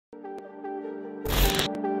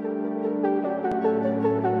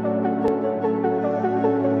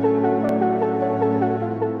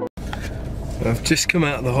I've just come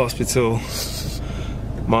out of the hospital.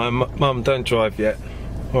 My mum don't drive yet,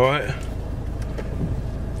 alright?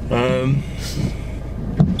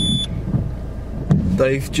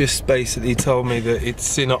 They've just basically told me that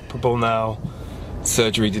it's inoperable now.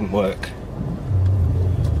 Surgery didn't work.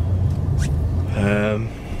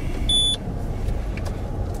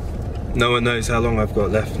 No one knows how long I've got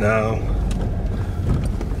left now.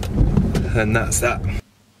 And that's that.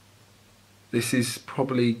 This is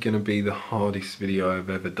probably going to be the hardest video I've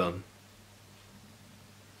ever done.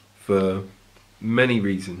 For many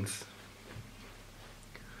reasons.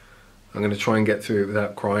 I'm going to try and get through it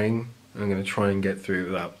without crying. I'm going to try and get through it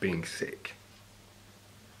without being sick.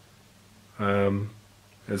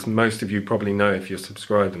 As most of you probably know if you're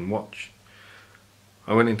subscribed and watch,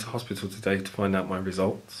 I went into hospital today to find out my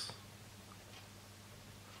results.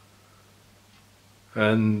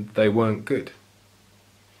 And they weren't good.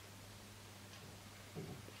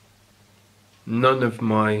 None of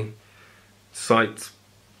my sites,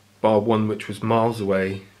 bar one which was miles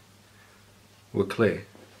away, were clear.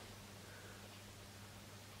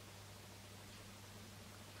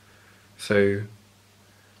 So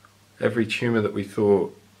every tumour that we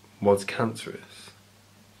thought was cancerous,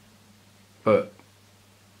 but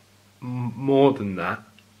more than that,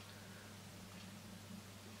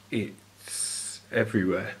 it's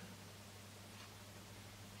everywhere.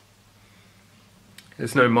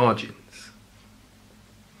 There's no margins.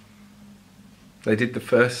 They did the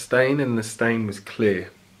first stain and the stain was clear.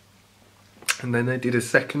 And then they did a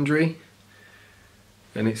secondary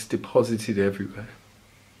and it's deposited everywhere.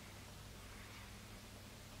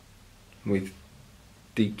 With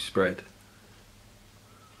deep spread.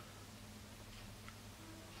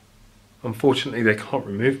 Unfortunately, they can't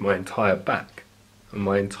remove my entire back and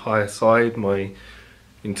my entire side, my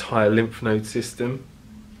entire lymph node system.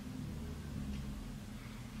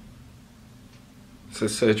 So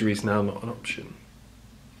surgery is now not an option.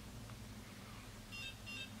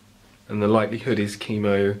 And the likelihood is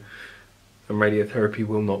chemo and radiotherapy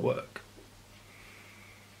will not work.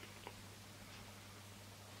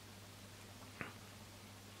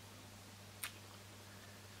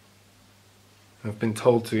 I've been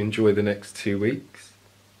told to enjoy the next 2 weeks,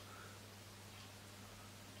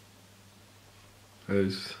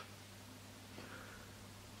 as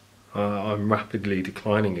I'm rapidly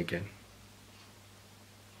declining again.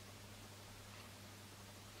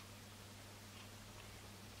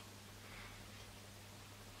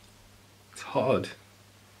 It's hard.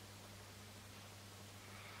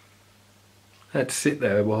 I had to sit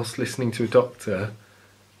there whilst listening to a doctor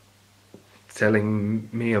telling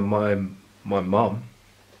me and my mum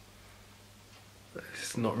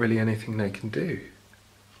there's not really anything they can do.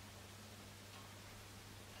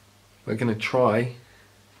 We're going to try.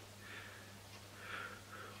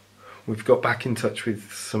 We've got back in touch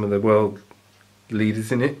with some of the world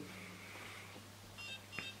leaders in it,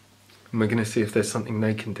 and we're going to see if there's something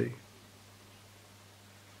they can do.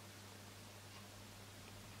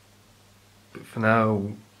 But for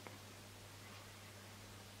now,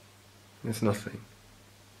 there's nothing.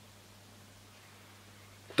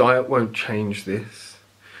 Diet won't change this.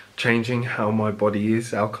 Changing how my body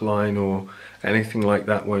is, alkaline or anything like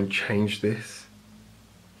that, won't change this.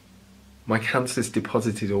 My cancer's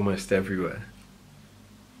deposited almost everywhere.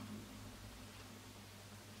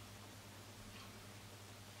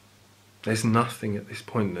 There's nothing at this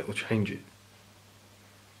point that will change it.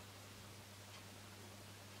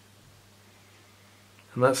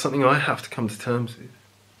 And that's something I have to come to terms with.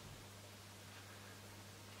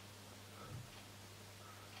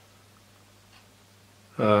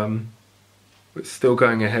 We're still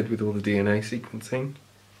going ahead with all the DNA sequencing,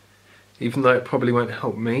 even though it probably won't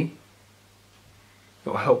help me. It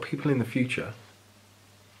will help people in the future.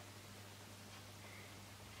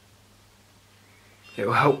 It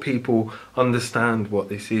will help people understand what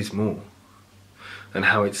this is more and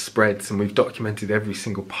how it spreads, and we've documented every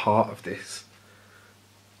single part of this.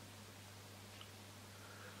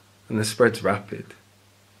 And the spread's rapid.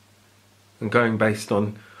 And going based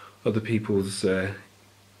on other people's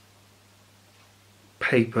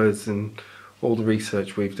papers and all the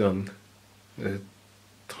research we've done, the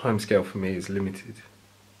timescale for me is limited.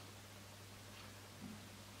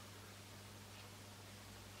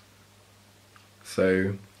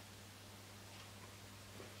 So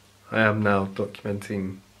I am now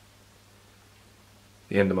documenting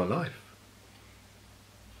the end of my life.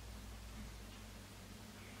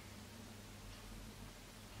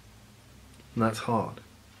 And that's hard.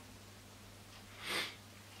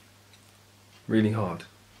 Really hard.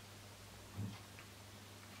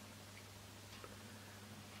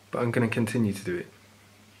 But I'm going to continue to do it.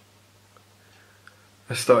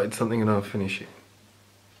 I started something and I'll finish it.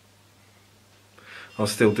 I'll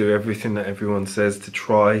still do everything that everyone says to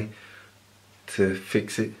try to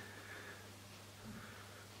fix it,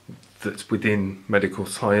 that's within medical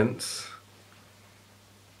science.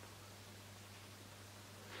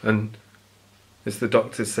 And as the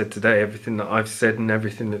doctors said today, everything that I've said and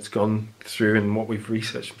everything that's gone through and what we've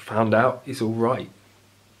researched and found out is all right.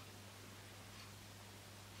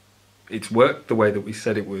 It's worked the way that we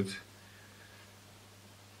said it would.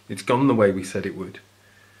 It's gone the way we said it would.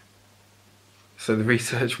 So the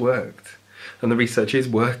research worked, and the research is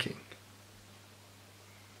working.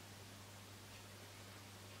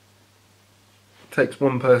 It takes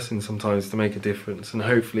one person sometimes to make a difference, and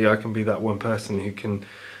hopefully I can be that one person who can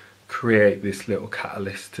create this little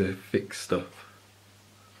catalyst to fix stuff.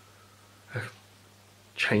 A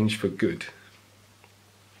change for good.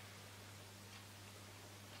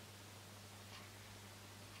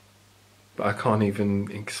 But I can't even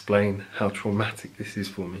explain how traumatic this is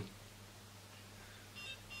for me.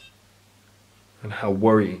 And how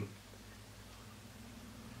worrying.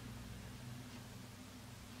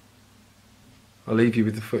 I'll leave you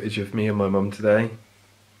with the footage of me and my mum today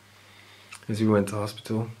as we went to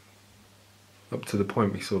hospital, up to the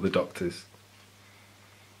point we saw the doctors.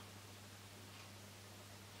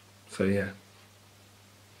 So yeah,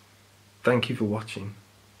 thank you for watching.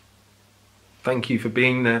 Thank you for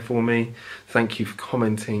being there for me. Thank you for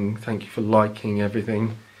commenting. Thank you for liking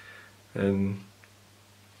everything. And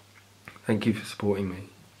thank you for supporting me.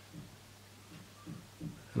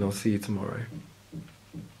 And I'll see you tomorrow.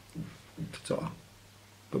 Ta-ta.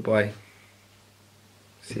 Bye-bye.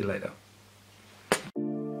 See you later.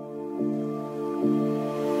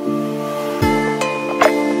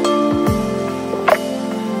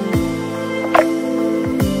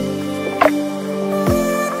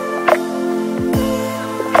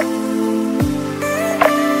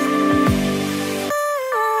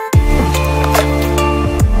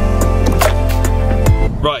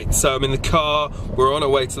 So I'm in the car, we're on our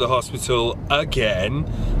way to the hospital again.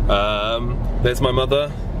 There's my mother.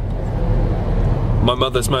 My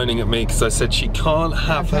mother's moaning at me because I said she can't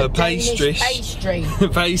have her pastry.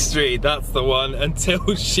 Pastry, that's the one,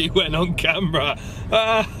 until she went on camera.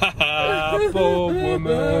 Poor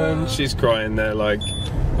woman. She's crying there like,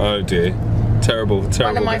 oh dear. Terrible, terrible.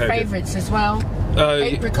 One of my favourites as well.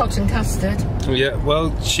 Apricot and custard. Yeah,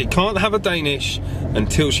 well, she can't have a Danish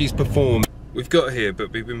until she's performed. We've got here,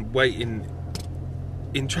 but we've been waiting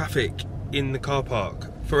in traffic in the car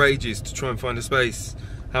park for ages to try and find a space.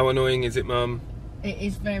 How annoying is it, Mum? It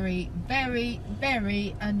is very, very,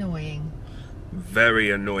 very annoying.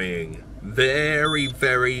 Very annoying. Very,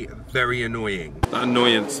 very, very annoying. That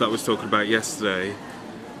annoyance that I was talking about yesterday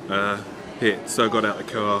hit, so I got out of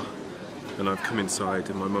the car and I've come inside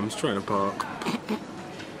and my mum's trying to park.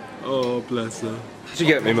 Oh, bless her. Did you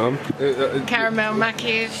get me, Mum? Caramel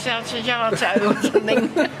macchiato or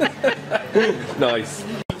something. Nice.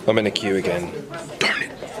 I'm in a queue again. Darn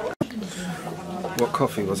it. What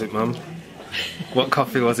coffee was it, Mum? What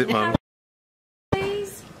coffee was it, Mum?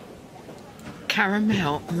 Please.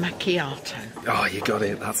 Caramel macchiato. Oh, you got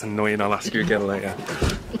it. That's annoying. I'll ask you again later.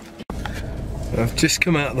 I've just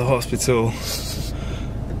come out of the hospital.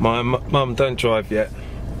 My mum, don't drive yet.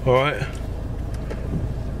 Alright?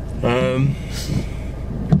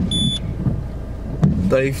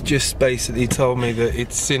 They've just basically told me that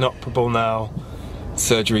it's inoperable now.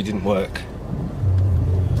 Surgery didn't work.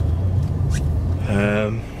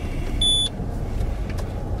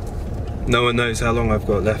 No one knows how long I've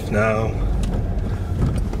got left now.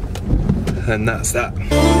 And that's that.